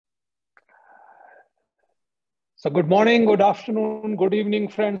So good morning, good afternoon, good evening,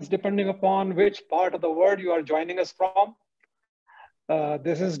 friends, depending upon which part of the world you are joining us from.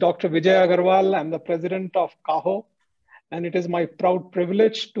 This is Dr. Vijay Agarwal. I'm the president of CAHO, and it is my proud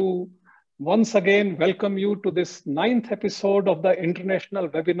privilege to once again welcome you to this 9th episode of the international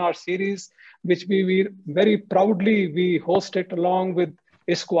webinar series, which we very proudly we host it along with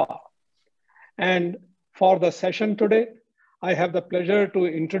ISQua. And for the session today, I have the pleasure to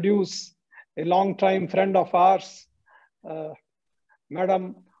introduce a longtime friend of ours,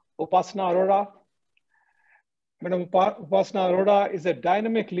 Madam Upasana Arora. Madam Upasana Arora is a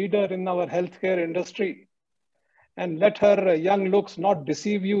dynamic leader in our healthcare industry. And let her young looks not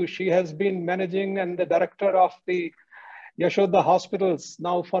deceive you. She has been managing and the director of the Yashoda hospitals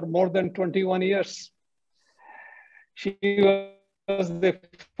now for more than 21 years. She was the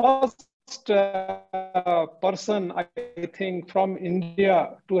first person, I think, from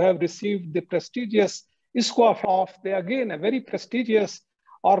India to have received the prestigious ISQua of a very prestigious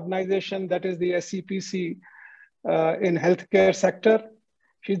organization that is the SCPC in healthcare sector.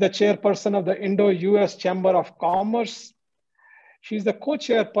 She's the chairperson of the Indo-US Chamber of Commerce. She's the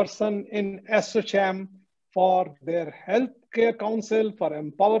co-chairperson in ASSOCHAM for their Healthcare Council, for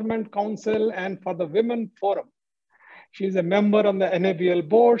Empowerment Council, and for the Women Forum. She's a member on the NABL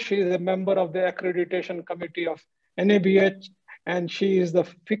board. She is a member of the accreditation committee of NABH, and she is the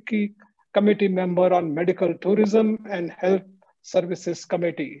FICCI committee member on medical tourism and health services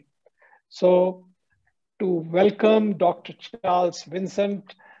committee. So to welcome Dr. Charles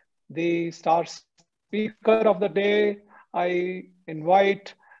Vincent, the star speaker of the day, I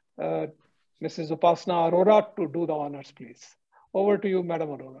invite Mrs. Upasana Arora to do the honors, please. Over to you, Madam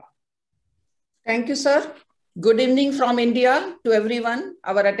Arora. Thank you, sir. Good evening from India to everyone,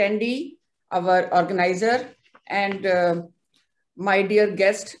 our attendee, our organizer, and my dear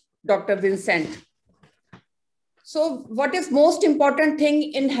guest, Dr. Vincent. So what is most important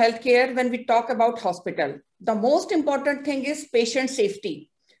thing in healthcare when we talk about hospital? The most important thing is patient safety.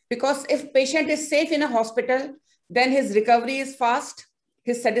 Because if patient is safe in a hospital, then his recovery is fast,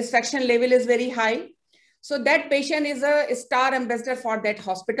 his satisfaction level is very high. So that patient is a star ambassador for that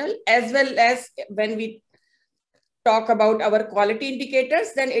hospital, as well as when we talk about our quality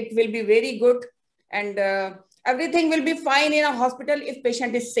indicators, then it will be very good and everything will be fine in a hospital if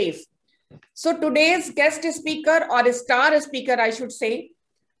patient is safe. So today's guest speaker, or a star speaker, I should say,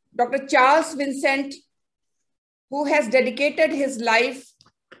 Dr. Charles Vincent, who has dedicated his life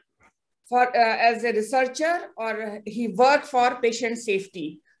for as a researcher, or he worked for patient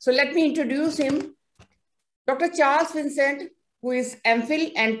safety. So let me introduce him. Dr. Charles Vincent, who is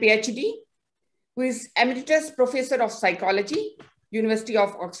MPhil and PhD, who is Emeritus Professor of Psychology, University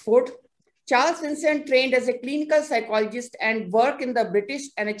of Oxford. Charles Vincent trained as a clinical psychologist and worked in the British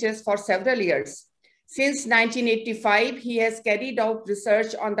NHS for several years. Since 1985, he has carried out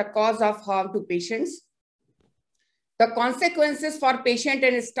research on the cause of harm to patients, the consequences for patient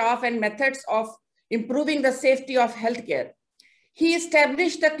and staff, and methods of improving the safety of healthcare. He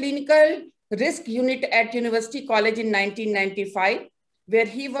established the Clinical Risk Unit at University College in 1995, where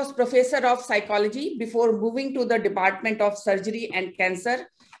he was Professor of Psychology before moving to the Department of Surgery and Cancer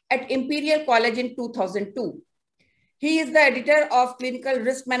at Imperial College in 2002. He is the editor of Clinical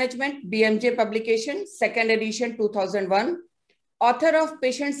Risk Management, BMJ publication, 2nd edition 2001, author of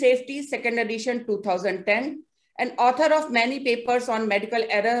Patient Safety, 2nd edition 2010, and author of many papers on medical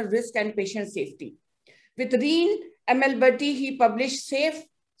error, risk, and patient safety. With Reen Amelberti, he published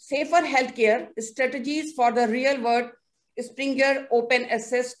Safer Healthcare Strategies for the Real World, Springer Open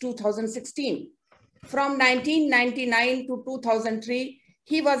Access 2016. From 1999 to 2003,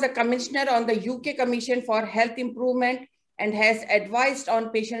 he was a commissioner on the UK Commission for Health Improvement and has advised on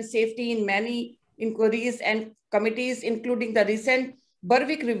patient safety in many inquiries and committees, including the recent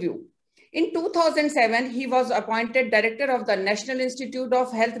Berwick Review. In 2007, he was appointed director of the National Institute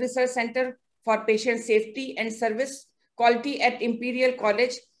of Health Research Center for Patient Safety and Service Quality at Imperial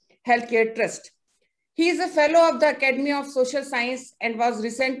College Healthcare Trust. He is a fellow of the Academy of Social Science and was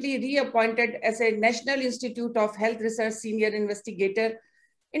recently reappointed as a National Institute of Health Research Senior Investigator.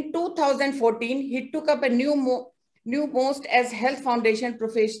 In 2014, he took up a new post as Health Foundation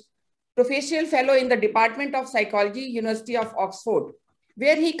Professional Fellow in the Department of Psychology, University of Oxford,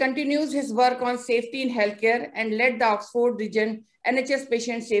 where he continues his work on safety in healthcare and led the Oxford Region NHS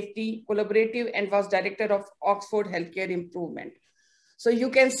Patient Safety Collaborative and was director of Oxford Healthcare Improvement. So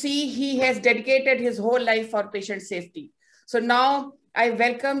you can see he has dedicated his whole life for patient safety. So now I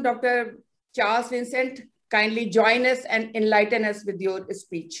welcome Dr. Charles Vincent. Kindly join us and enlighten us with your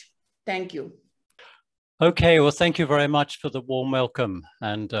speech. Thank you. Okay, well, thank you very much for the warm welcome.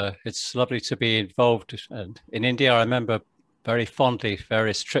 And it's lovely to be involved in India. I remember very fondly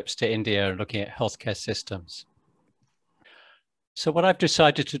various trips to India looking at healthcare systems. So what I've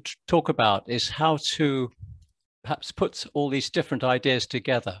decided to talk about is how to perhaps put all these different ideas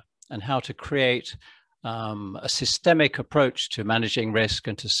together and how to create a systemic approach to managing risk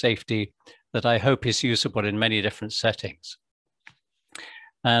and to safety that I hope is usable in many different settings.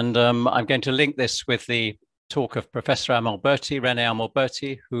 And I'm going to link this with the talk of Professor René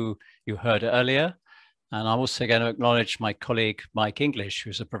Amalberti, who you heard earlier. And I'm also going to acknowledge my colleague, Mike English,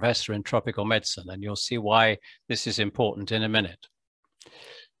 who's a professor in tropical medicine, and you'll see why this is important in a minute.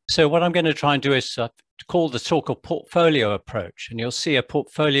 So what I'm going to try and do is call the talk a portfolio approach, and you'll see a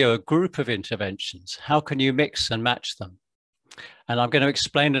portfolio, a group of interventions. How can you mix and match them? And I'm going to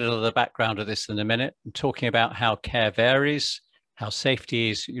explain a little of the background of this in a minute. I'm talking about how care varies, how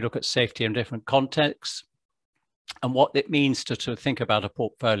safety is, you look at safety in different contexts, and what it means to think about a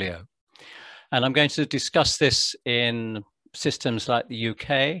portfolio. And I'm going to discuss this in systems like the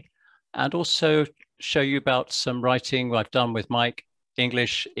UK, and also show you about some writing I've done with Mike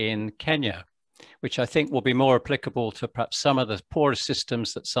English in Kenya, which I think will be more applicable to perhaps some of the poorer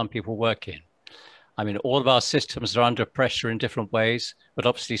systems that some people work in. I mean, all of our systems are under pressure in different ways, but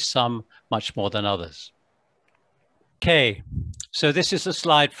obviously some much more than others. Okay, so this is a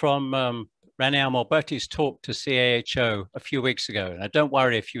slide from René Amalberti's talk to CAHO a few weeks ago. And don't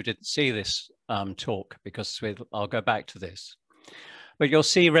worry if you didn't see this talk, because I'll go back to this. But you'll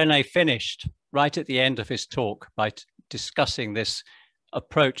see René finished right at the end of his talk by discussing this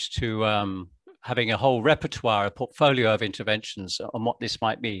approach to having a whole repertoire, a portfolio of interventions on what this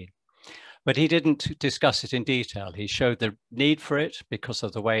might mean. But he didn't discuss it in detail. He showed the need for it because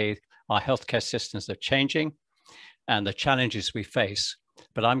of the way our healthcare systems are changing and the challenges we face.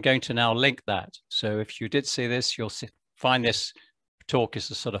 But I'm going to now link that. So if you did see this, you'll find this talk is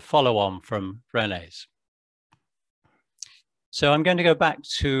a sort of follow-on from René's. So I'm going to go back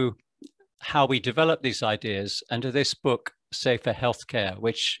to how we develop these ideas and to this book, Safer Healthcare,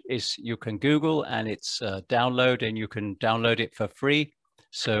 which is, you can Google and it's download, and you can download it for free.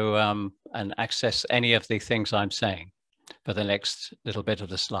 So, and access any of the things I'm saying for the next little bit of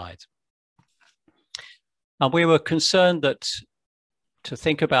the slides. And we were concerned that to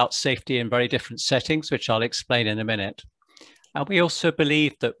think about safety in very different settings, which I'll explain in a minute. And we also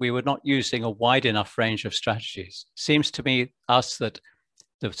believed that we were not using a wide enough range of strategies. Seems to me us that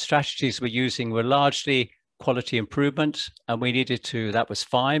the strategies we're using were largely quality improvement, and we needed to, that was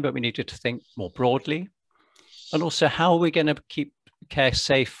fine, but we needed to think more broadly. And also, how are we going to keep care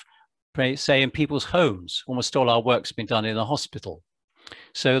safe, say in people's homes? Almost all our work's been done in the hospital.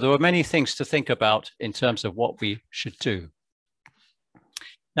 So there were many things to think about in terms of what we should do.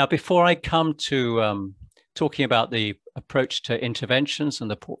 Now, before I come to talking about the approach to interventions and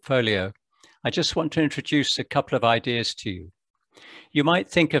the portfolio, I just want to introduce a couple of ideas to you. You might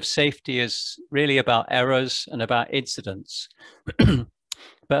think of safety as really about errors and about incidents,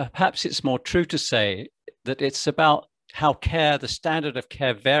 but perhaps it's more true to say that it's about how care, the standard of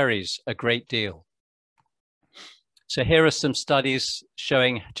care varies a great deal. So here are some studies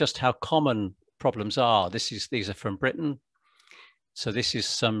showing just how common problems are. These are from Britain. So this is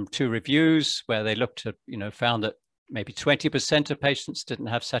some 2 reviews where they looked at, found that maybe 20% of patients didn't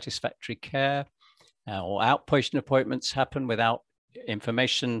have satisfactory care, or outpatient appointments happen without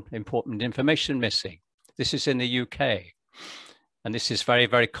important information missing. This is in the UK. And this is very,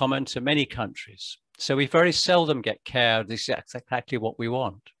 very common to many countries. So we very seldom get care. This is exactly what we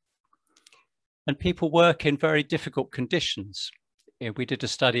want. And people work in very difficult conditions. We did a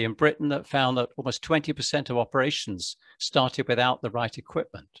study in Britain that found that almost 20% of operations started without the right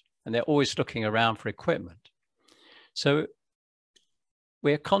equipment, and they're always looking around for equipment. So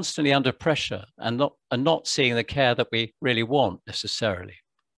we're constantly under pressure and not seeing the care that we really want necessarily.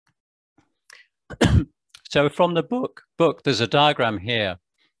 So from the book, there's a diagram here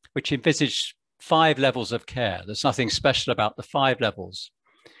which envisaged 5 levels of care. There's nothing special about the 5 levels.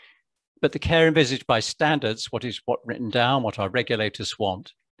 But the care envisaged by standards, what written down, what our regulators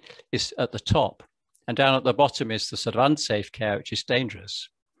want, is at the top. And down at the bottom is the sort of unsafe care, which is dangerous.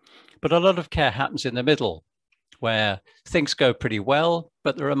 But a lot of care happens in the middle, where things go pretty well,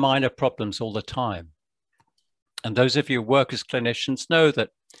 but there are minor problems all the time. And those of you who work as clinicians know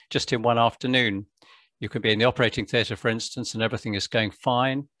that just in one afternoon, you can be in the operating theatre, for instance, and everything is going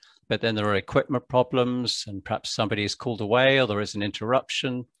fine. But then there are equipment problems, and perhaps somebody is called away, or there is an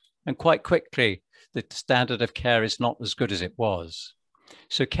interruption. And quite quickly, the standard of care is not as good as it was.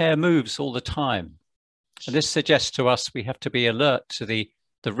 So care moves all the time. And this suggests to us we have to be alert to the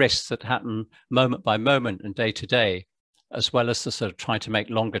the risks that happen moment by moment and day to day, as well as the sort of trying to make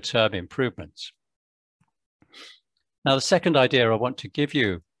longer term improvements. Now, the second idea I want to give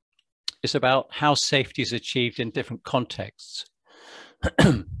you is about how safety is achieved in different contexts.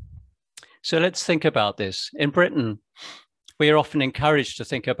 So let's think about this. In Britain, we are often encouraged to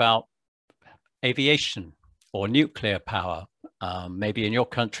think about aviation or nuclear power, maybe in your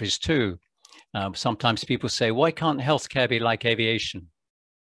countries too. Sometimes people say, why can't healthcare be like aviation?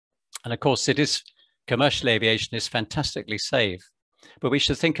 And of course, commercial aviation is fantastically safe, but we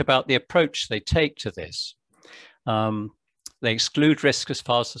should think about the approach they take to this. They exclude risk as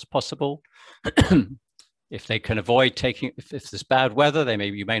far as possible. If they can avoid taking, if there's bad weather,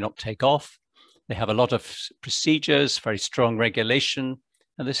 you may not take off. They have a lot of procedures, very strong regulation,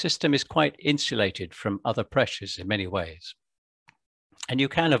 and the system is quite insulated from other pressures in many ways. And you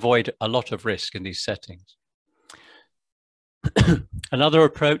can avoid a lot of risk in these settings. Another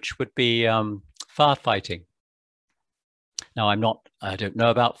approach would be firefighting. Now, I don't know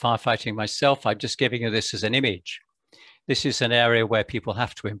about firefighting myself. I'm just giving you this as an image. This is an area where people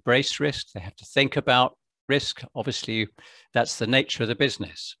have to embrace risk. They have to think about risk. Obviously, that's the nature of the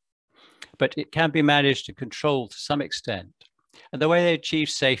business. But it can be managed and controlled to some extent. And the way they achieve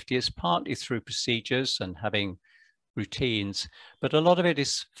safety is partly through procedures and having routines, but a lot of it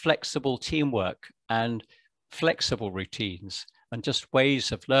is flexible teamwork and flexible routines and just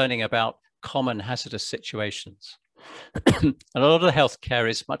ways of learning about common hazardous situations. And a lot of healthcare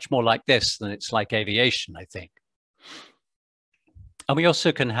is much more like this than it's like aviation, I think. And we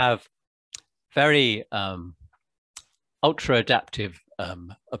also can have very ultra-adaptive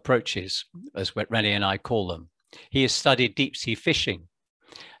approaches, as René and I call them. He has studied deep sea fishing,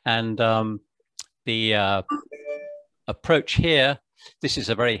 and the approach here, this is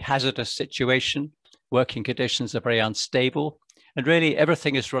a very hazardous situation. Working conditions are very unstable, and really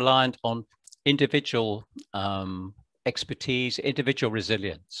everything is reliant on individual expertise, individual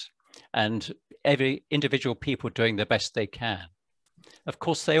resilience, and every individual people doing the best they can. Of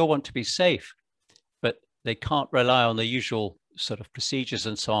course, they all want to be safe, but they can't rely on the usual sort of procedures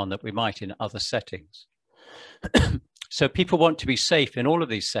and so on that we might in other settings. So people want to be safe in all of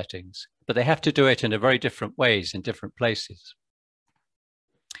these settings, but they have to do it in a very different ways in different places.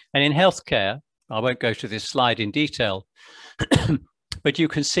 And in healthcare, I won't go to this slide in detail, but you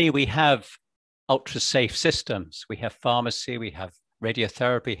can see we have ultra safe systems. We have pharmacy, we have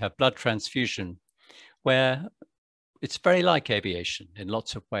radiotherapy, we have blood transfusion, where it's very like aviation in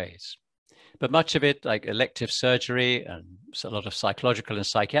lots of ways. But much of it, like elective surgery and a lot of psychological and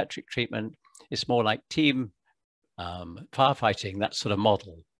psychiatric treatment, is more like team firefighting, that sort of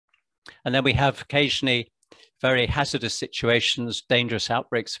model. And then we have occasionally very hazardous situations, dangerous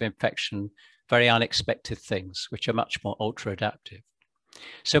outbreaks of infection, very unexpected things, which are much more ultra adaptive.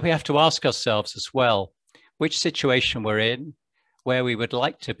 So we have to ask ourselves as well, which situation we're in, where we would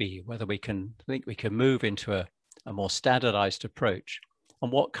like to be, whether we can think we can move into a more standardized approach,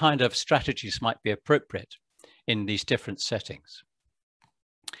 and what kind of strategies might be appropriate in these different settings.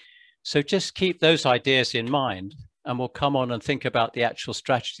 So just keep those ideas in mind, and we'll come on and think about the actual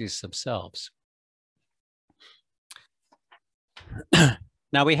strategies themselves.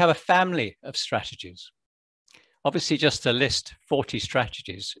 Now we have a family of strategies. Obviously, just to list 40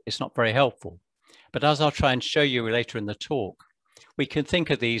 strategies is not very helpful, but as I'll try and show you later in the talk, we can think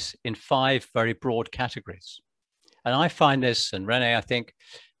of these in 5 very broad categories. And I find this, and René, I think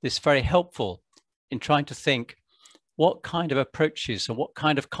this very helpful in trying to think what kind of approaches and what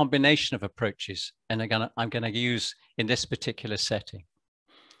kind of combination of approaches and I'm going to use in this particular setting.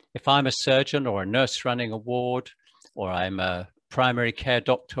 If I'm a surgeon or a nurse running a ward, or I'm a primary care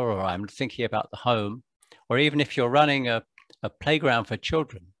doctor, or I'm thinking about the home, or even if you're running a playground for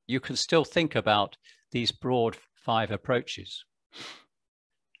children, you can still think about these broad 5 approaches.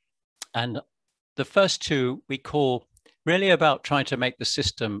 And the first 2 we call really about trying to make the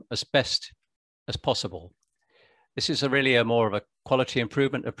system as best as possible. This is really more of a quality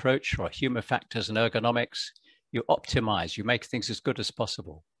improvement approach, or human factors and ergonomics. You optimize, you make things as good as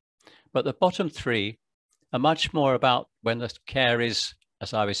possible. But the bottom 3 are much more about when the care is,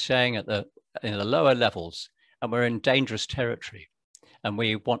 as I was saying, in the lower levels, and we're in dangerous territory, and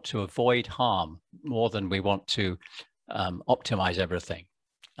we want to avoid harm more than we want to optimize everything.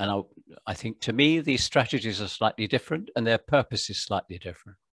 And I think, to me, these strategies are slightly different, and their purpose is slightly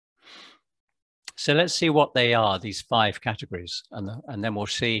different. So let's see what they are, these 5 categories, and then we'll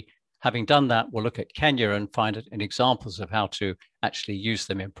see. Having done that, we'll look at Kenya and find it in examples of how to actually use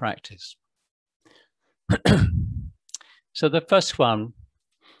them in practice. So the first one,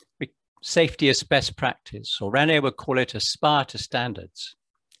 safety as best practice, or René would call it aspire to standards.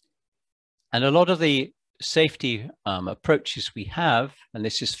 And a lot of the safety approaches we have, and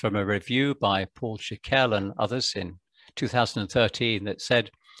this is from a review by Paul Schickel and others in 2013 that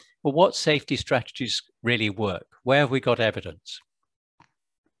said, well, what safety strategies really work? Where have we got evidence?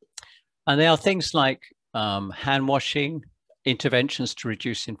 And there are things like hand washing, interventions to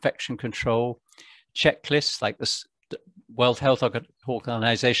reduce infection control, checklists like the World Health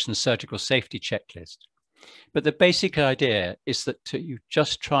Organization's surgical safety checklist. But the basic idea is that you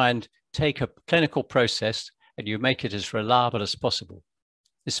just try and take a clinical process and you make it as reliable as possible.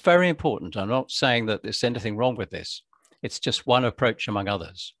 It's very important. I'm not saying that there's anything wrong with this. It's just one approach among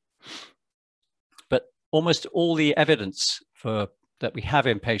others. But almost all the evidence that we have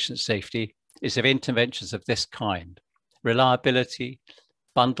in patient safety is of interventions of this kind. Reliability,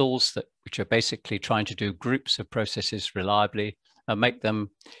 bundles which are basically trying to do groups of processes reliably and make them,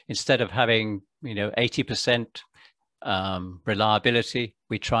 instead of having 80% reliability,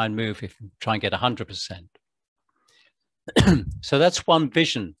 we try and get 100%. So that's one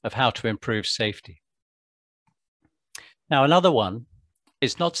vision of how to improve safety. Now, another one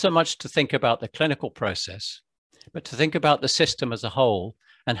is not so much to think about the clinical process, but to think about the system as a whole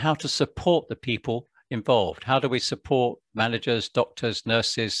and how to support the people involved. How do we support managers, doctors,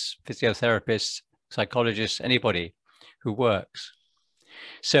 nurses, physiotherapists, psychologists, anybody who works?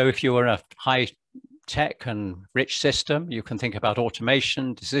 So if you're in a high tech and rich system, you can think about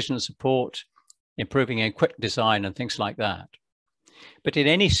automation, decision support, improving equipment design and things like that. But in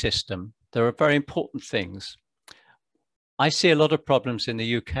any system, there are very important things. I see a lot of problems in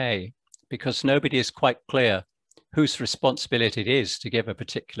the UK because nobody is quite clear whose responsibility it is to give a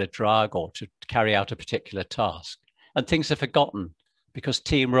particular drug or to carry out a particular task. And things are forgotten because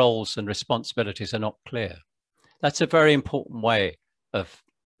team roles and responsibilities are not clear. That's a very important way of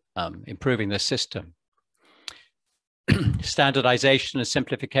improving the system. Standardization and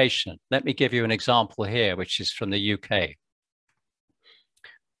simplification. Let me give you an example here, which is from the UK.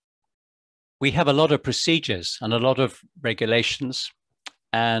 We have a lot of procedures and a lot of regulations.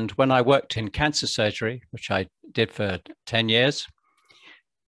 And when I worked in cancer surgery, which I did for 10 years,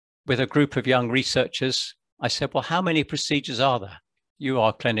 with a group of young researchers, I said, well, how many procedures are there? You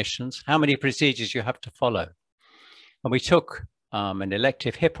are clinicians. How many procedures you have to follow? And we took an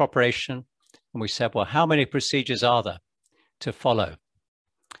elective hip operation and we said, well, how many procedures are there to follow?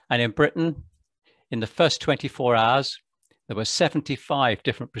 And in Britain, in the first 24 hours, there were 75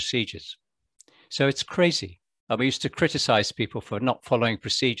 different procedures. So it's crazy. And we used to criticize people for not following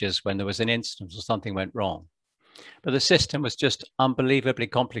procedures when there was an incident or something went wrong. But the system was just unbelievably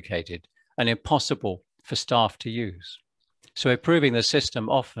complicated and impossible for staff to use. So improving the system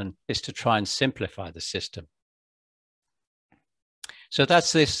often is to try and simplify the system. So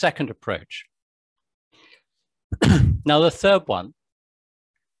that's the second approach. Now, the third one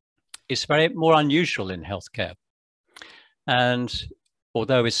is very more unusual in healthcare. And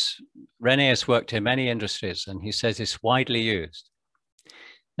although René has worked in many industries and he says it's widely used.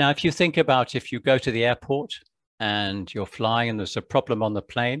 Now, if you think about if you go to the airport and you're flying and there's a problem on the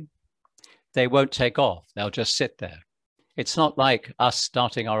plane, they won't take off. They'll just sit there. It's not like us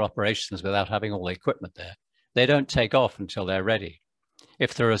starting our operations without having all the equipment there. They don't take off until they're ready.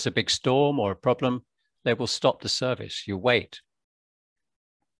 If there is a big storm or a problem, they will stop the service. You wait.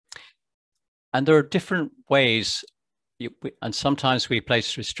 And there are different ways. And sometimes we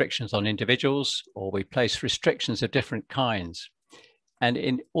place restrictions on individuals or we place restrictions of different kinds. And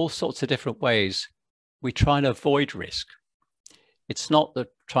in all sorts of different ways, we try and avoid risk. It's not that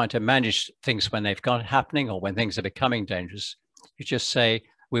trying to manage things when they've got happening or when things are becoming dangerous. You just say,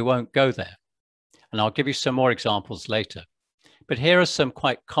 we won't go there. And I'll give you some more examples later. But here are some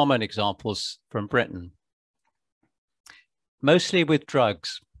quite common examples from Britain. Mostly with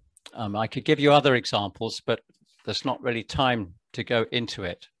drugs. I could give you other examples, but there's not really time to go into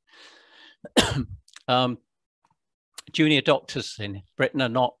it. Junior doctors in Britain are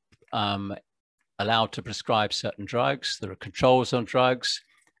not allowed to prescribe certain drugs. There are controls on drugs,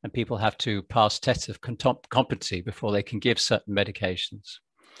 and people have to pass tests of competency before they can give certain medications.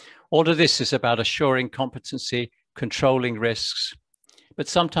 All of this is about assuring competency, controlling risks. But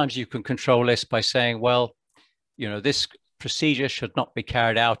sometimes you can control this by saying, well, this procedure should not be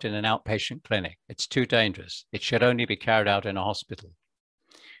carried out in an outpatient clinic. It's too dangerous. It should only be carried out in a hospital.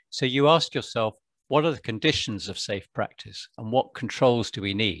 So you ask yourself, what are the conditions of safe practice and what controls do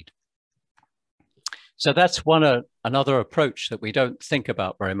we need? So that's another approach that we don't think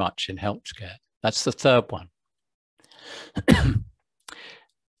about very much in healthcare. That's the third one.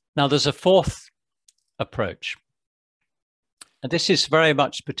 Now there's a fourth approach, and this is very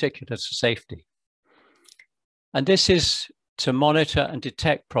much particular to safety. And this is to monitor and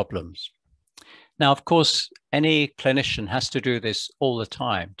detect problems. Now, of course, any clinician has to do this all the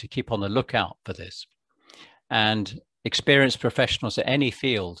time to keep on the lookout for this. And experienced professionals at any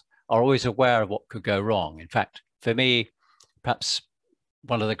field are always aware of what could go wrong. In fact, for me, perhaps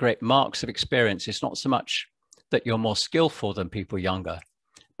one of the great marks of experience is not so much that you're more skillful than people younger,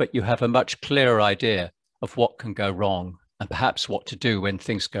 but you have a much clearer idea of what can go wrong and perhaps what to do when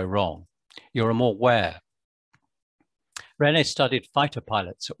things go wrong. You're more aware. René studied fighter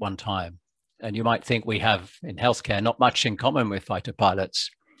pilots at one time, and you might think we have in healthcare not much in common with fighter pilots,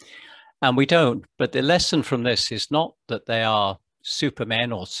 and we don't. But the lesson from this is not that they are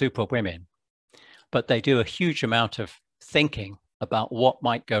supermen or superwomen, but they do a huge amount of thinking about what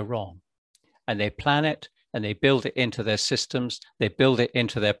might go wrong, and they plan it and they build it into their systems, they build it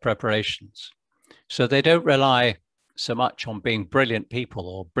into their preparations. So they don't rely so much on being brilliant people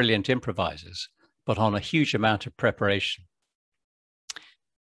or brilliant improvisers, but on a huge amount of preparation.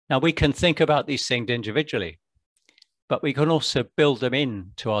 Now, we can think about these things individually, but we can also build them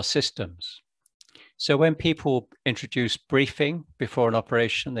into our systems. So when people introduce briefing before an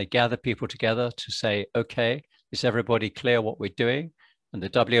operation, they gather people together to say, okay, is everybody clear what we're doing? And the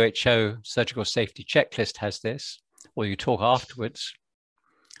WHO surgical safety checklist has this, or you talk afterwards,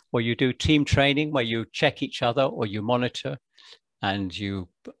 or you do team training where you check each other or you monitor and you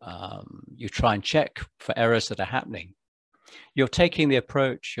try and check for errors that are happening. You're taking the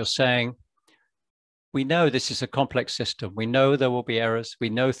approach, you're saying, we know this is a complex system. We know there will be errors. We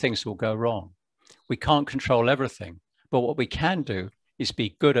know things will go wrong. We can't control everything, but what we can do is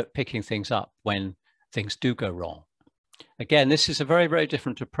be good at picking things up when things do go wrong. Again, this is a very, very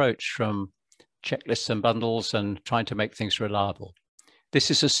different approach from checklists and bundles and trying to make things reliable.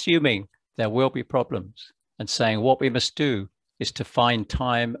 This is assuming there will be problems and saying what we must do is to find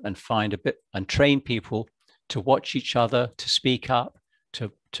time and and train people to watch each other, to speak up,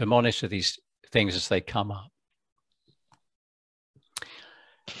 to monitor these things as they come up.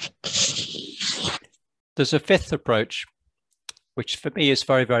 There's a fifth approach, which for me is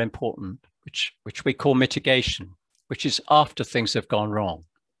very, very important, which we call mitigation, which is after things have gone wrong.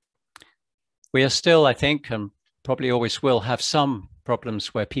 We are still, I think, and probably always will have some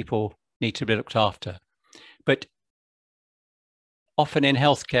problems where people need to be looked after. But often in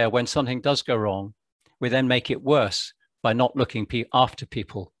healthcare, when something does go wrong, we then make it worse by not looking after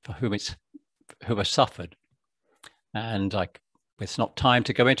people for who have suffered. And it's not time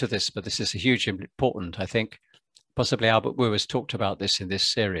to go into this, but this is a huge important, I think. Possibly Albert Wu has talked about this in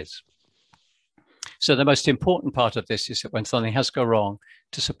this series. So the most important part of this is that when something has gone wrong,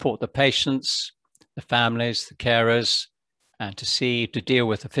 to support the patients, the families, the carers, and to deal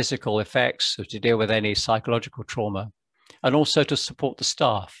with the physical effects, or to deal with any psychological trauma, and also to support the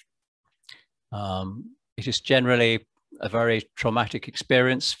staff. It is generally a very traumatic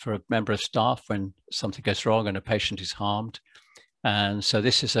experience for a member of staff when something goes wrong and a patient is harmed. And so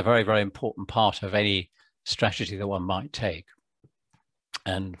this is a very, very important part of any strategy that one might take.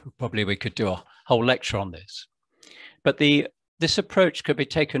 And probably we could do a whole lecture on this. But this approach could be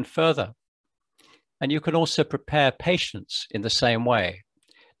taken further. And you can also prepare patients in the same way.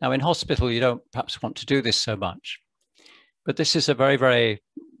 Now in hospital, you don't perhaps want to do this so much, but this is a very, very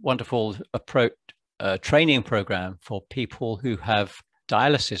wonderful approach, training program for people who have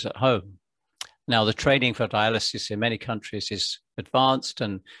dialysis at home. Now the training for dialysis in many countries is advanced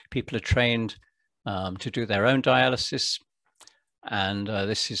and people are trained to do their own dialysis. And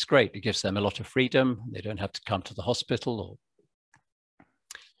this is great. It gives them a lot of freedom. They don't have to come to the hospital.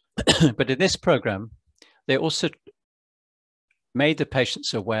 But in this program, they also made the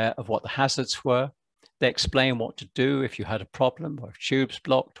patients aware of what the hazards were. They explained what to do if you had a problem or if tubes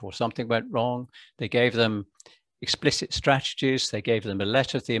blocked or something went wrong. They gave them explicit strategies. They gave them a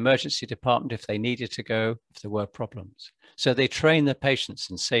letter to the emergency department if they needed to go, if there were problems. So they trained the patients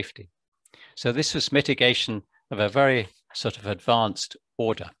in safety. So this was mitigation of a very sort of advanced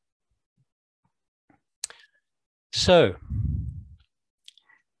order. So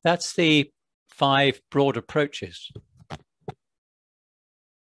that's the 5 broad approaches.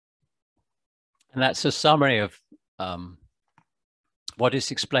 And that's a summary of what is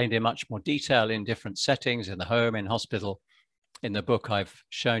explained in much more detail in different settings, in the home, in hospital, in the book I've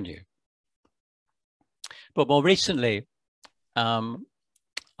shown you. But more recently,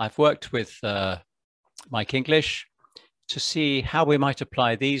 I've worked with Mike English to see how we might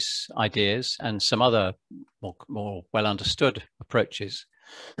apply these ideas and some other more well understood approaches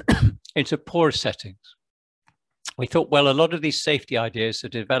into poorer settings. We thought, well, a lot of these safety ideas are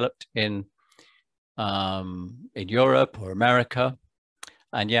developed in Europe or America,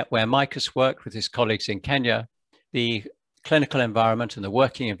 and yet where Mike has worked with his colleagues in Kenya, the clinical environment and the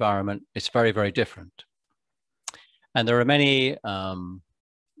working environment is very, very different. And there are many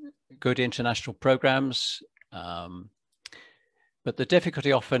good international programs, but the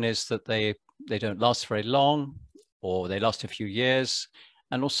difficulty often is that they don't last very long, or they last a few years.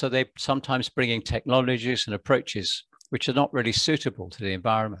 And also they sometimes bring in technologies and approaches which are not really suitable to the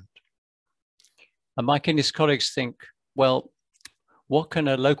environment. And Mike and his colleagues think, well, what can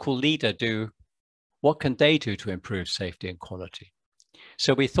a local leader do? What can they do to improve safety and quality?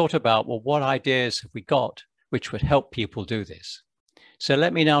 So we thought about, well, what ideas have we got which would help people do this? So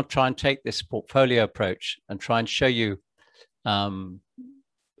let me now try and take this portfolio approach and try and show you a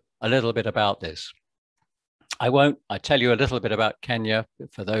little bit about this. I tell you a little bit about Kenya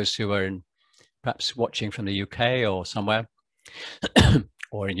for those who are perhaps watching from the UK or somewhere,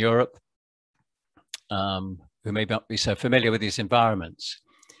 or in Europe, who may not be so familiar with these environments.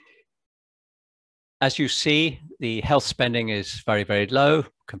 As you see, the health spending is very, very low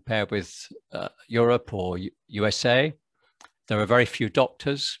compared with Europe or USA. There are very few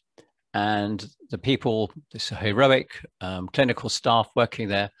doctors, and the people, this heroic clinical staff working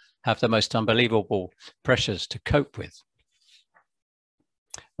there, have the most unbelievable pressures to cope with.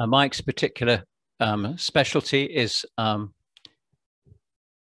 Now, Mike's particular specialty is a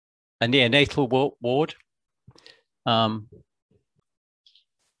neonatal ward.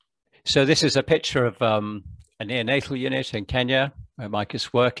 So this is a picture of a neonatal unit in Kenya where Mike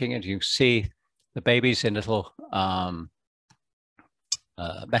is working, and you see the babies in little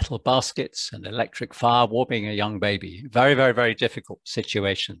metal baskets and electric fire warming a young baby. Very, very, very difficult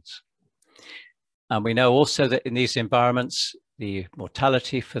situations. And we know also that in these environments, the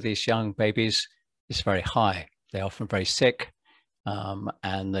mortality for these young babies is very high. They're often very sick,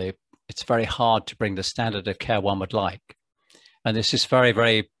 and it's very hard to bring the standard of care one would like. And this is very,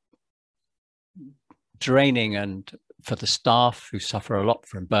 very draining, and for the staff who suffer a lot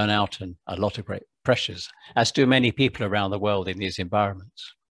from burnout and a lot of great pressures, as do many people around the world in these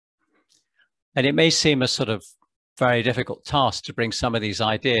environments. And it may seem a sort of very difficult task to bring some of these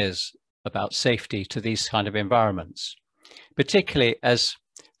ideas about safety to these kind of environments, particularly as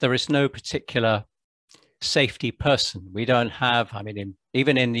there is no particular safety person. We don't have, I mean,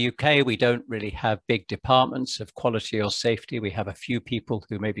 even in the UK, we don't really have big departments of quality or safety. We have a few people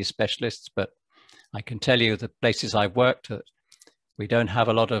who may be specialists, but I can tell you the places I've worked at, we don't have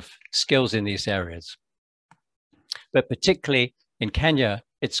a lot of skills in these areas. But particularly in Kenya,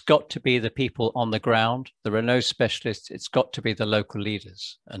 it's got to be the people on the ground. There are no specialists. It's got to be the local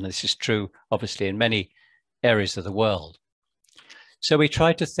leaders. And this is true, obviously, in many areas of the world. So we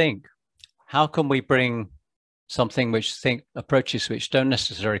try to think, how can we bring something approaches which don't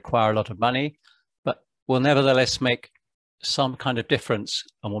necessarily require a lot of money, but will nevertheless make some kind of difference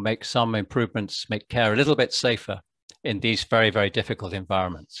and will make some improvements, make care a little bit safer in these very, very difficult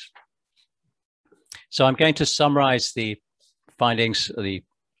environments. So I'm going to summarize the findings, the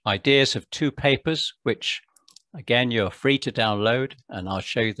ideas of 2 papers, which again, you're free to download, and I'll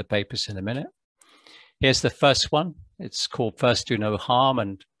show you the papers in a minute. Here's the first one. It's called First Do No Harm,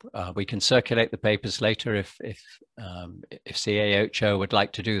 and we can circulate the papers later if CAHO would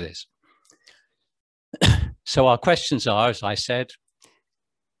like to do this. So our questions are, as I said,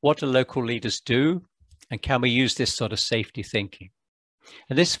 what do local leaders do? And can we use this sort of safety thinking?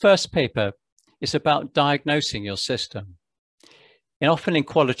 And this first paper is about diagnosing your system. And often in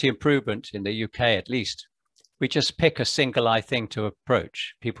quality improvement, in the UK at least, we just pick a single thing to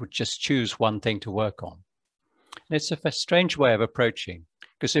approach. People just choose one thing to work on. And it's a strange way of approaching,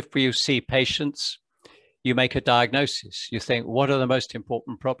 because if you see patients, you make a diagnosis. You think, what are the most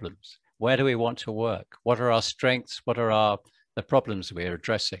important problems? Where do we want to work? What are our strengths? What are the problems we're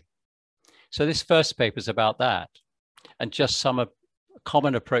addressing? So this first paper is about that, and just some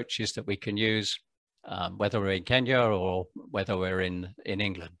common approaches that we can use, whether we're in Kenya or whether we're in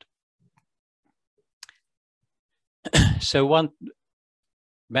England. So one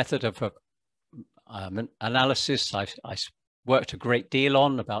method of analysis I worked a great deal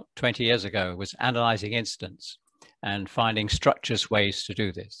on about 20 years ago was analyzing incidents and finding structures ways to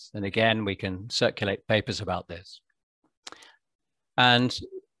do this. And again, we can circulate papers about this. And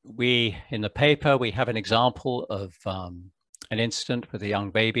in the paper, we have an example of an incident with a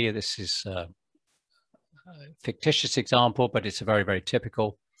young baby. This is a fictitious example, but it's a very, very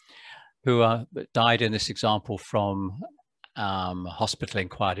typical, who died in this example from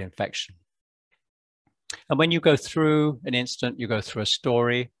hospital-acquired infection. And when you go through an incident, you go through a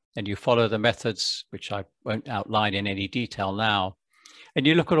story, and you follow the methods, which I won't outline in any detail now, and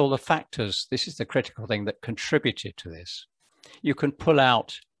you look at all the factors. This is the critical thing that contributed to this. You can pull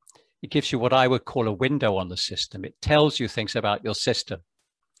out it gives you what I would call a window on the system. It tells you things about your system.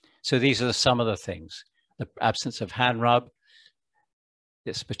 So these are some of the things: the absence of hand rub.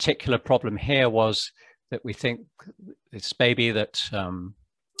 This particular problem here was that we think this baby that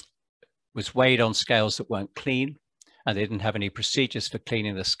was weighed on scales that weren't clean, and they didn't have any procedures for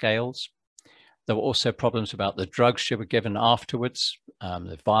cleaning the scales. There were also problems about the drugs she were given afterwards.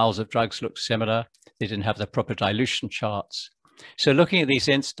 The vials of drugs looked similar. They didn't have the proper dilution charts. So looking at these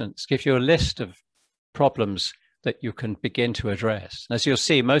instances gives you a list of problems that you can begin to address. And as you'll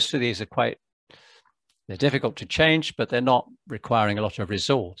see, most of these are they're difficult to change, but they're not requiring a lot of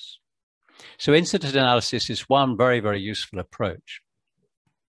resource. So incident analysis is one very, very useful approach,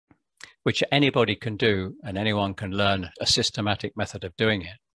 which anybody can do, and anyone can learn a systematic method of doing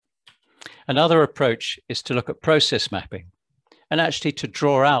it. Another approach is to look at process mapping and actually to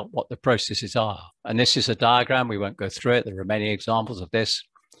draw out what the processes are. And this is a diagram. We won't go through it. There are many examples of this,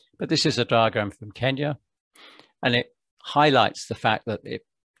 but this is a diagram from Kenya, and it highlights the fact that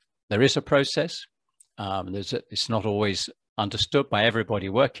there is a process. It's not always understood by everybody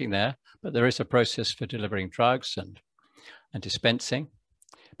working there, but there is a process for delivering drugs and dispensing,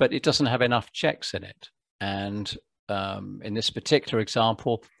 but it doesn't have enough checks in it. And in this particular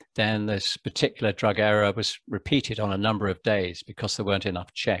example, then this particular drug error was repeated on a number of days because there weren't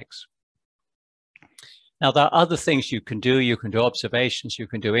enough checks. Now, there are other things you can do. You can do observations, you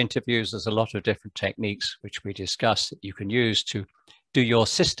can do interviews. There's a lot of different techniques which we discussed that you can use to do your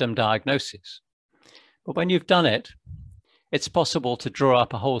system diagnosis. But when you've done it, it's possible to draw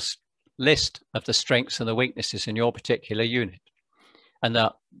up a whole list of the strengths and the weaknesses in your particular unit. And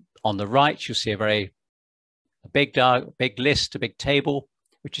on the right, you'll see a big list, a big table,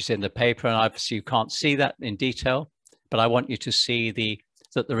 which is in the paper. And obviously you can't see that in detail, but I want you to see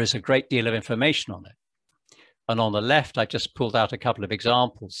that there is a great deal of information on it. And on the left, I just pulled out a couple of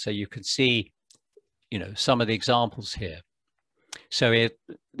examples so you can see, some of the examples here. So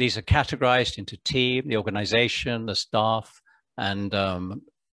these are categorized into team, the organization, the staff, and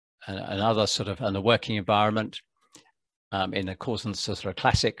another and the working environment in accordance with sort of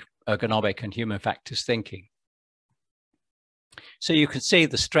classic ergonomic and human factors thinking. So you can see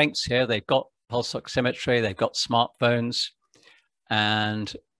the strengths here. They've got pulse oximetry, they've got smartphones,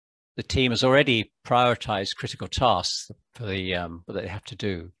 and the team has already prioritized critical tasks for that they have to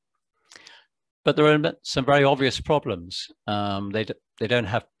do. But there are some very obvious problems. They don't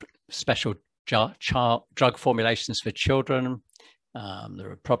have special drug formulations for children.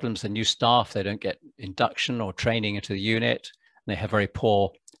 There are problems with new staff. They don't get induction or training into the unit. They have very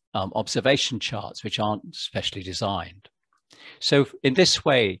poor observation charts, which aren't specially designed. So in this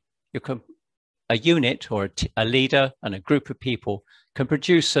way, a unit or a leader and a group of people can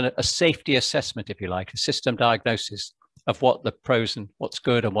produce a safety assessment, if you like, a system diagnosis of what the pros and what's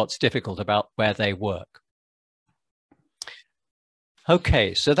good and what's difficult about where they work.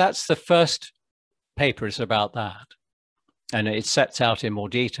 Okay, so that's the first paper is about that. And it sets out in more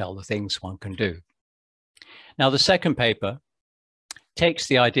detail the things one can do. Now, the second paper takes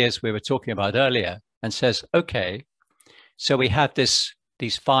the ideas we were talking about earlier and says, okay, so we have these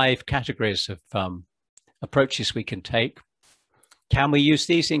 5 categories of approaches we can take. Can we use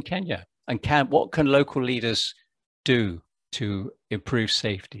these in Kenya? And what can local leaders do to improve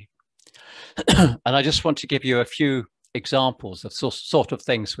safety? And I just want to give you a few examples of sort of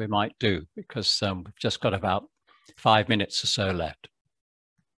things we might do, because we've just got about 5 minutes or so left.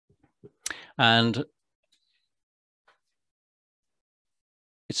 And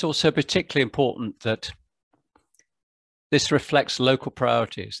it's also particularly important that this reflects local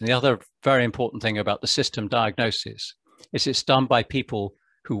priorities. And the other very important thing about the system diagnosis is it's done by people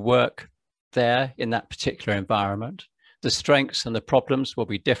who work there in that particular environment. The strengths and the problems will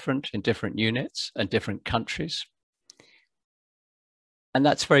be different in different units and different countries. And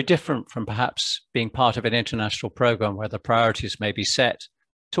that's very different from perhaps being part of an international program where the priorities may be set,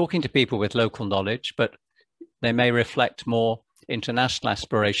 talking to people with local knowledge, but they may reflect more international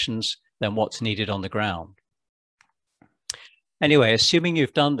aspirations than what's needed on the ground. Anyway, assuming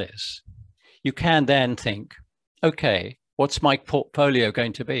you've done this, you can then think, okay, what's my portfolio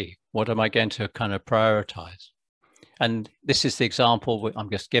going to be? What am I going to kind of prioritize? And this is the example I'm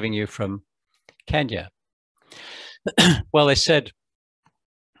just giving you from Kenya. Well, they said,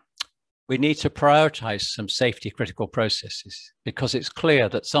 we need to prioritize some safety critical processes because it's clear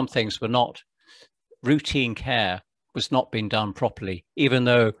that some things were not, routine care was not being done properly, even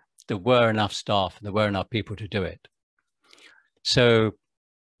though there were enough staff and there were enough people to do it. So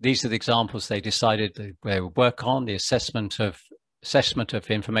these are the examples they decided they would work on: the assessment of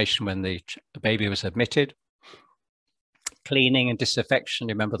information when the baby was admitted, Cleaning and disinfection,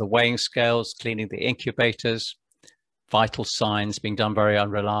 remember the weighing scales, cleaning the incubators, vital signs being done very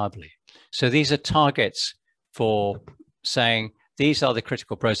unreliably. So these are targets for saying, these are the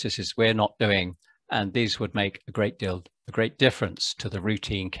critical processes we're not doing, and these would make a great difference to the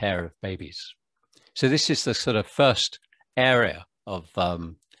routine care of babies. So this is the sort of first area of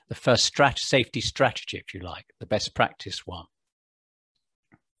the first safety strategy, if you like, the best practice one.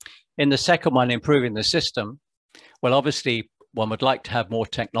 In the second one, improving the system, well, obviously, one would like to have more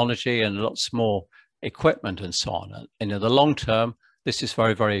technology and lots more equipment and so on. And in the long term, this is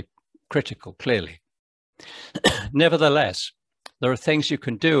very, very critical, clearly. Nevertheless, there are things you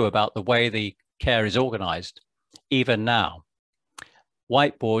can do about the way the care is organized, even now.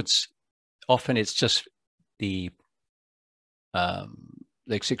 Whiteboards, often it's just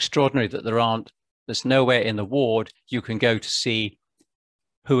it's extraordinary that there's nowhere in the ward you can go to see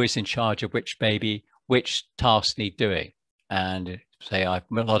who is in charge of which baby, which tasks need doing. And say I've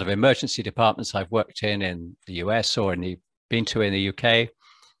a lot of emergency departments I've worked in the US or been to in the UK,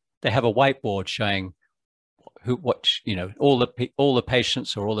 they have a whiteboard showing all the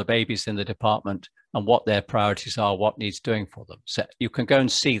patients or all the babies in the department and what their priorities are, what needs doing for them. So you can go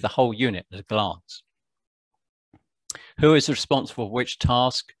and see the whole unit at a glance. Who is responsible for which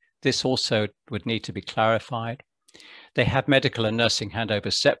task? This also would need to be clarified. They have medical and nursing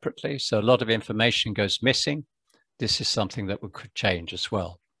handovers separately, so a lot of information goes missing. This is something that could change as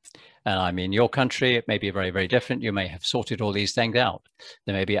well. And I mean, your country, it may be very, very different. You may have sorted all these things out.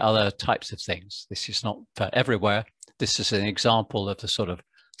 There may be other types of things. This is not for everywhere. This is an example of the sort of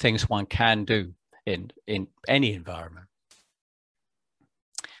things one can do in any environment.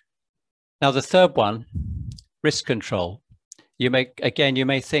 Now, the third one, risk control. You may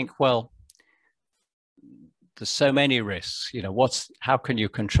think, well, there's so many risks, how can you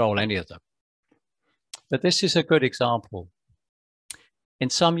control any of them? But this is a good example. In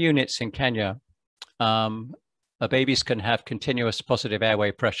some units in Kenya, babies can have continuous positive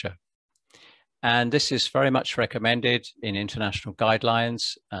airway pressure. And this is very much recommended in international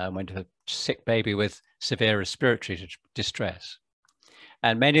guidelines when a sick baby with severe respiratory distress.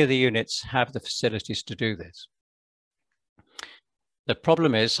 And many of the units have the facilities to do this. The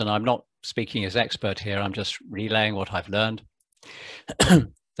problem is, and I'm not speaking as expert here, I'm just relaying what I've learned,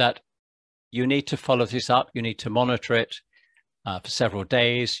 that you need to follow this up, you need to monitor it for several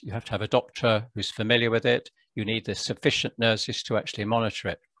days. You have to have a doctor who's familiar with it. You need the sufficient nurses to actually monitor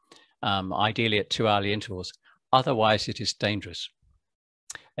it, ideally at 2-hourly intervals. Otherwise, it is dangerous.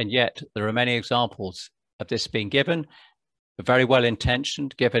 And yet, there are many examples of this being given, very well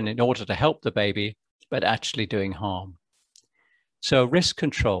intentioned, given in order to help the baby, but actually doing harm. So risk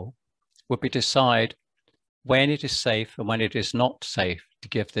control would be to decide when it is safe and when it is not safe to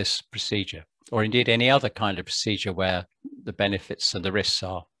give this procedure, or indeed any other kind of procedure where the benefits and the risks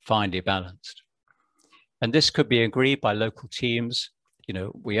are finely balanced. And this could be agreed by local teams.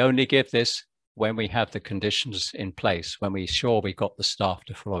 We only give this when we have the conditions in place, when we're sure we've got the staff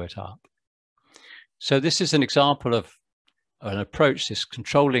to follow it up. So this is an example of an approach, this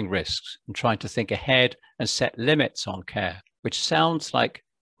controlling risks and trying to think ahead and set limits on care, which sounds like,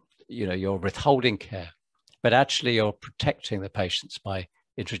 you're withholding care, but actually you're protecting the patients by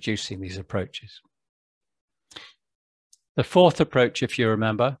introducing these approaches. The fourth approach, if you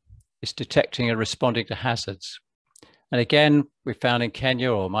remember, is detecting and responding to hazards. And again, we found in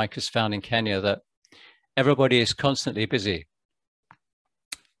Kenya, or Mike has found in Kenya, that everybody is constantly busy.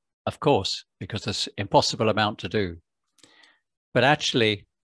 Of course, because there's an impossible amount to do. But actually,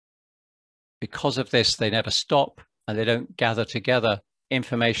 because of this, they never stop and they don't gather together.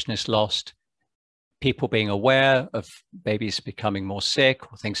 Information is lost. People being aware of babies becoming more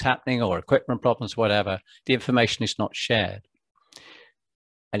sick or things happening or equipment problems, whatever, the information is not shared.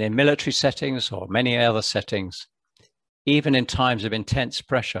 And in military settings or many other settings, even in times of intense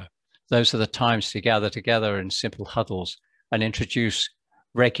pressure, those are the times to gather together in simple huddles and introduce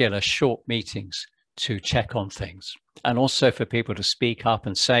regular short meetings to check on things. And also for people to speak up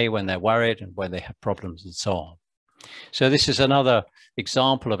and say when they're worried and when they have problems and so on. So this is another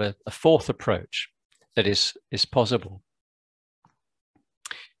example of a fourth approach that is possible.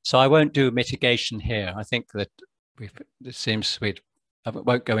 So I won't do mitigation here. I think that it seems we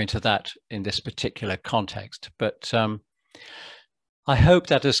won't go into that in this particular context, but I hope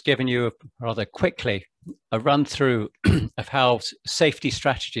that has given you rather quickly a run through of how safety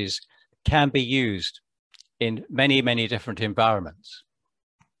strategies can be used in many, many different environments.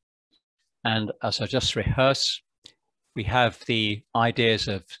 And as I just rehearsed, we have the ideas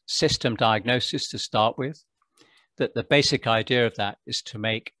of system diagnosis to start with, that the basic idea of that is to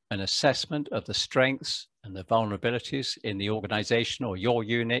make an assessment of the strengths and the vulnerabilities in the organization or your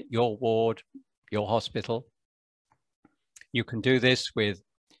unit, your ward, your hospital. You can do this with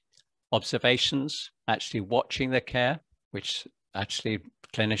observations, actually watching the care, which actually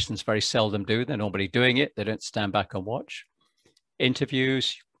clinicians very seldom do. They're normally doing it. They don't stand back and watch.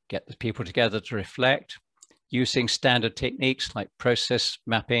 Interviews, get the people together to reflect, using standard techniques like process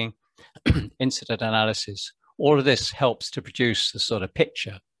mapping, incident analysis. All of this helps to produce the sort of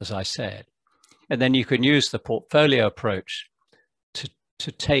picture, as I said. And then you can use the portfolio approach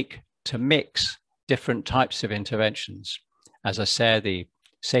to mix different types of interventions. As I said, the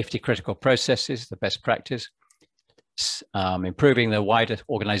safety critical processes, the best practice, improving the wider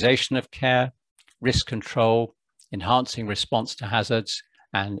organization of care, risk control, enhancing response to hazards,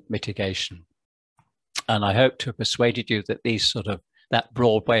 and mitigation. And I hope to have persuaded you that that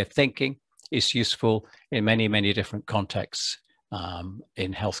broad way of thinking is useful in many, many different contexts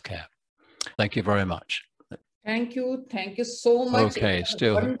in healthcare. Thank you very much. Thank you. Thank you so much. Okay,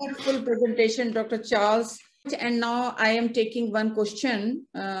 still. Wonderful presentation, Dr. Charles. And now I am taking one question.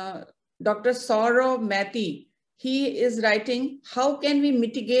 Dr. Saurav Mathi, he is writing, how can we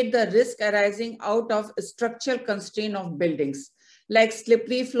mitigate the risk arising out of structural constraint of buildings, like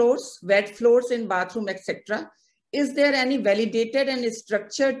slippery floors, wet floors in bathroom, etc.? Is there any validated and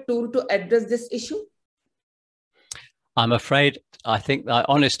structured tool to address this issue? I'm afraid, I think the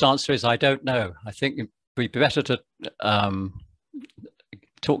honest answer is I don't know. I think it'd be better to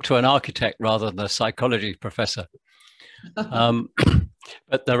talk to an architect rather than a psychology professor.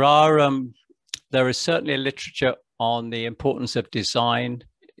 But there is certainly a literature on the importance of design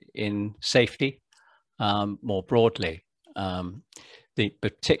in safety more broadly. The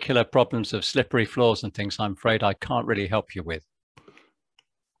particular problems of slippery floors and things, I'm afraid I can't really help you with.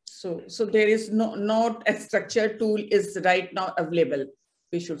 So there is not a structured tool is right now available,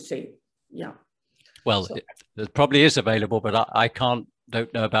 we should say. Yeah. Well, so, it probably is available, but I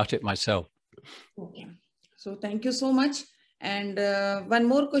don't know about it myself. Okay. So thank you so much. And one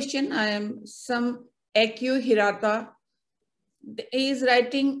more question. I am some ISQua Hirata. He is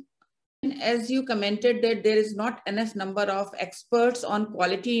writing, as you commented, that there is not enough number of experts on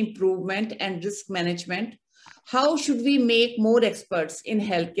quality improvement and risk management. How should we make more experts in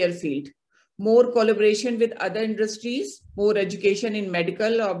healthcare field? More collaboration with other industries, more education in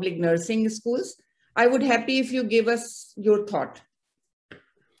medical or nursing schools? I would happy if you give us your thought.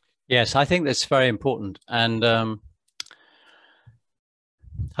 Yes, I think that's very important. And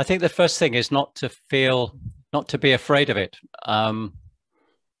I think the first thing is not to be afraid of it. And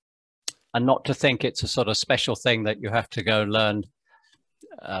not to think it's a sort of special thing that you have to go and learn,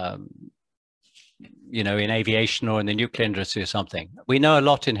 in aviation or in the nuclear industry or something. We know a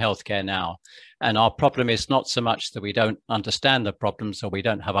lot in healthcare now, and our problem is not so much that we don't understand the problems or we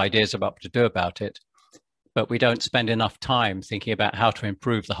don't have ideas about what to do about it, but we don't spend enough time thinking about how to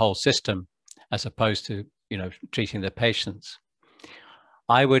improve the whole system as opposed to, treating the patients.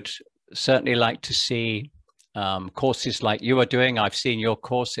 I would certainly like to see courses like you are doing. I've seen your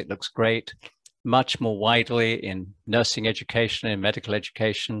course, it looks great, much more widely in nursing education, in medical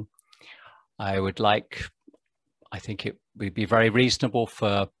education. I think it would be very reasonable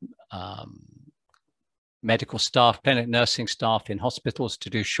for medical staff, clinic nursing staff in hospitals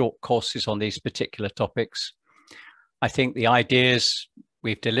to do short courses on these particular topics. I think the ideas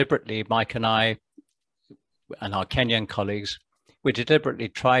we've deliberately, Mike and I and our Kenyan colleagues, we deliberately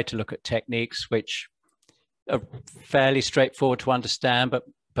tried to look at techniques which are fairly straightforward to understand,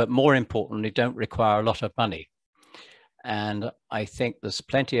 but more importantly, don't require a lot of money. And I think there's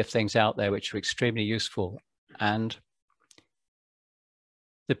plenty of things out there which are extremely useful. And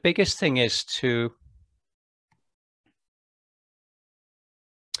the biggest thing is to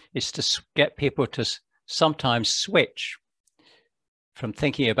get people to sometimes switch from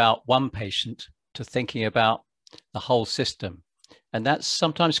thinking about one patient to thinking about the whole system. And that's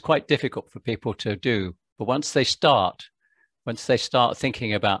sometimes quite difficult for people to do. But once they start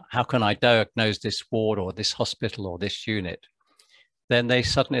thinking about how can I diagnose this ward or this hospital or this unit, then they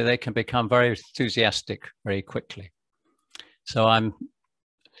can become very enthusiastic very quickly. So I'm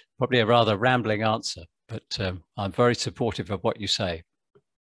probably a rather rambling answer, but I'm very supportive of what you say.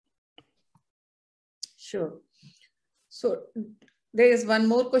 Sure. So there is one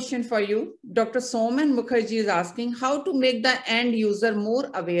more question for you. Dr. Soman Mukherjee is asking how to make the end user more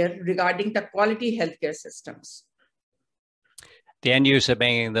aware regarding the quality healthcare systems. The end user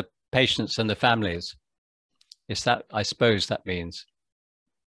being the patients and the families. Is that, I suppose that means?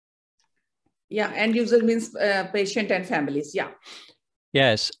 Yeah, end user means patient and families, yeah.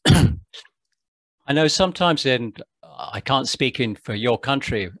 Yes. I know sometimes in I can't speak in for your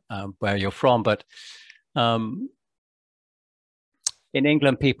country where you're from, but in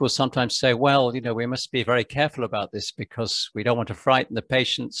England, people sometimes say, well, you know, we must be very careful about this because we don't want to frighten the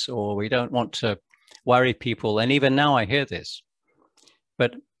patients or we don't want to worry people. And even now I hear this.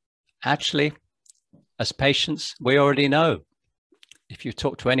 But actually, as patients, we already know. If you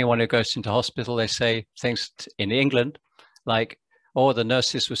talk to anyone who goes into hospital, they say things in England like, oh, the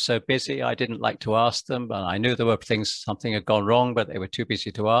nurses were so busy, I didn't like to ask them. And I knew there were things, something had gone wrong, but they were too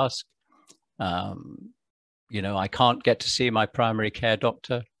busy to ask. You know, I can't get to see my primary care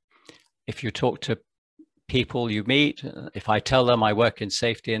doctor. If you talk to people you meet, if I tell them I work in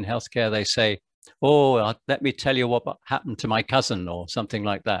safety and healthcare, they say, oh, let me tell you what happened to my cousin or something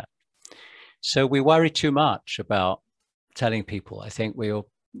like that. So we worry too much about telling people. I think we all,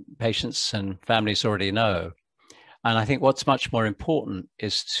 patients and families already know. And I think what's much more important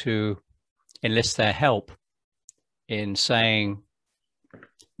is to enlist their help in saying,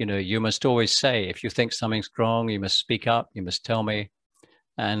 you know, you must always say, if you think something's wrong, you must speak up, you must tell me,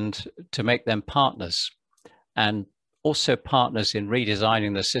 and to make them partners and also partners in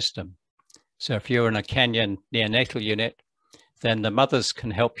redesigning the system. So if you're in a Kenyan neonatal unit, then the mothers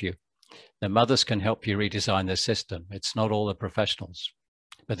can help you. The mothers can help you redesign the system. It's not all the professionals.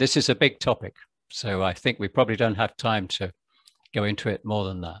 But this is a big topic. So I think we probably don't have time to go into it more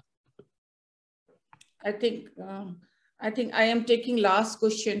than that. I think I am taking last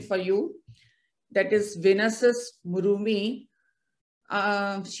question for you. That is Venus Murumi.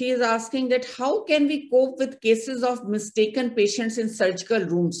 She is asking that how can we cope with cases of mistaken patients in surgical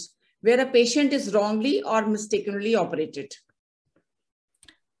rooms where a patient is wrongly or mistakenly operated?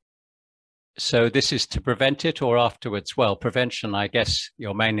 So this is to prevent it or afterwards? Well, prevention, I guess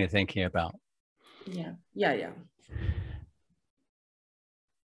you're mainly thinking about. Yeah.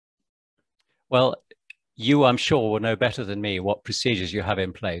 Well, you, I'm sure, will know better than me what procedures you have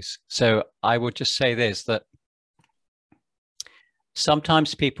in place. So I would just say this, that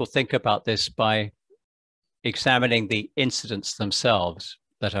sometimes people think about this by examining the incidents themselves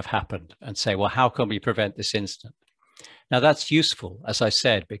that have happened and say, well, how can we prevent this incident? Now that's useful, as I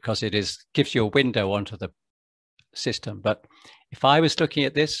said, because it gives you a window onto the system. But if I was looking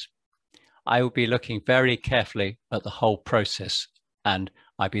at this, I would be looking very carefully at the whole process. And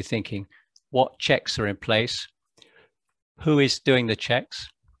I'd be thinking, what checks are in place? Who is doing the checks?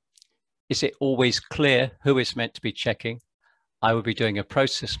 Is it always clear who is meant to be checking? I would be doing a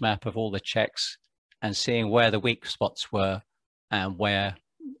process map of all the checks and seeing where the weak spots were and where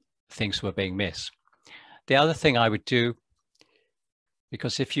things were being missed. The other thing I would do,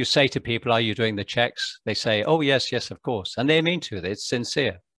 because if you say to people, are you doing the checks? They say, oh, yes, of course. And they mean to, it's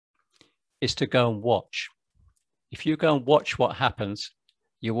sincere, is to go and watch. If you go and watch what happens,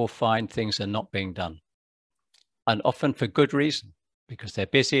 you will find things are not being done. And often for good reason, because they're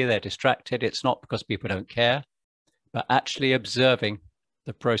busy, they're distracted. It's not because people don't care, but actually observing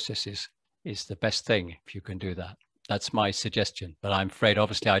the processes is the best thing if you can do that. That's my suggestion, but I'm afraid,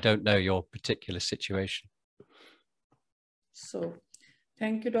 obviously, I don't know your particular situation. So,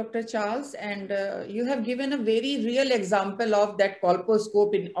 thank you, Dr. Charles. And you have given a very real example of that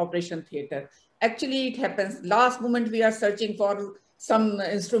colposcope in operation theater. Actually, it happens. Last moment, we are searching for some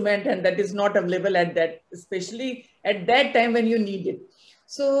instrument and that is not available at that, especially at that time when you need it.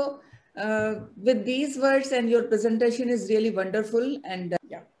 So, with these words, and your presentation is really wonderful. And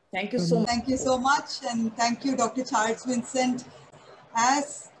yeah, thank you so much. Thank you so much. And thank you, Dr. Charles Vincent.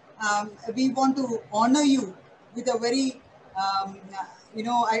 As we want to honor you with a very,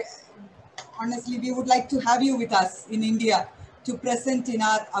 honestly, we would like to have you with us in India to present in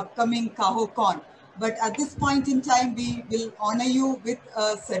our upcoming CAHO Con. But at this point in time, we will honor you with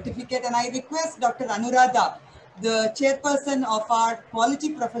a certificate. And I request Dr. Anuradha, the chairperson of our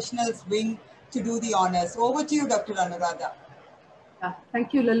Quality Professionals Wing, to do the honors. Over to you, Dr. Anuradha.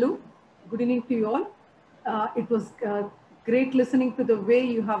 Thank you, Lalu. Good evening to you all. It was great listening to the way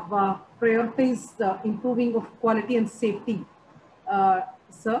you have prioritized the improving of quality and safety,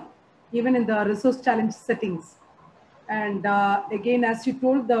 sir, even in the resource challenge settings. And again, as you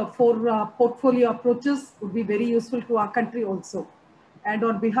told, the 4 portfolio approaches would be very useful to our country also. And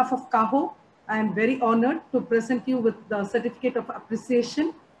on behalf of CAHO, I am very honored to present you with the certificate of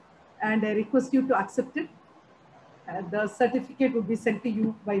appreciation, and I request you to accept it. The certificate will be sent to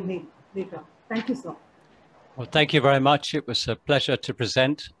you by mail later. Thank you, sir. Well, thank you very much. It was a pleasure to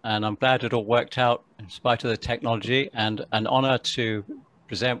present, and I'm glad it all worked out in spite of the technology, and an honor to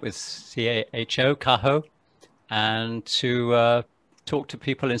present with CAHO and to talk to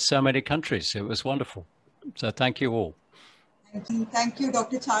people in so many countries. It was wonderful. So thank you all. Thank you,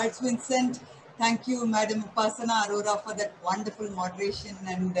 Dr. Charles Vincent. Thank you, Madam Upasana Arora, for that wonderful moderation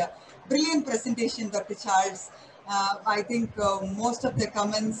and brilliant presentation, Dr. Charles. I think most of the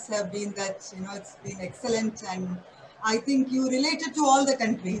comments have been that, it's been excellent, and I think you related to all the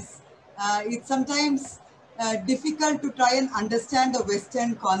countries. It's sometimes difficult to try and understand the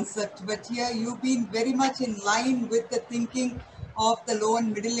Western concept, but here you've been very much in line with the thinking of the low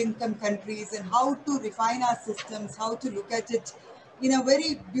and middle income countries and how to refine our systems, how to look at it in a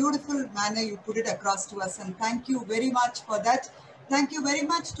very beautiful manner. You put it across to us, and thank you very much for that. Thank you very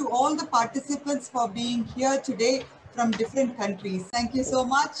much to all the participants for being here today from different countries. Thank you so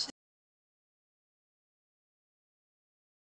much.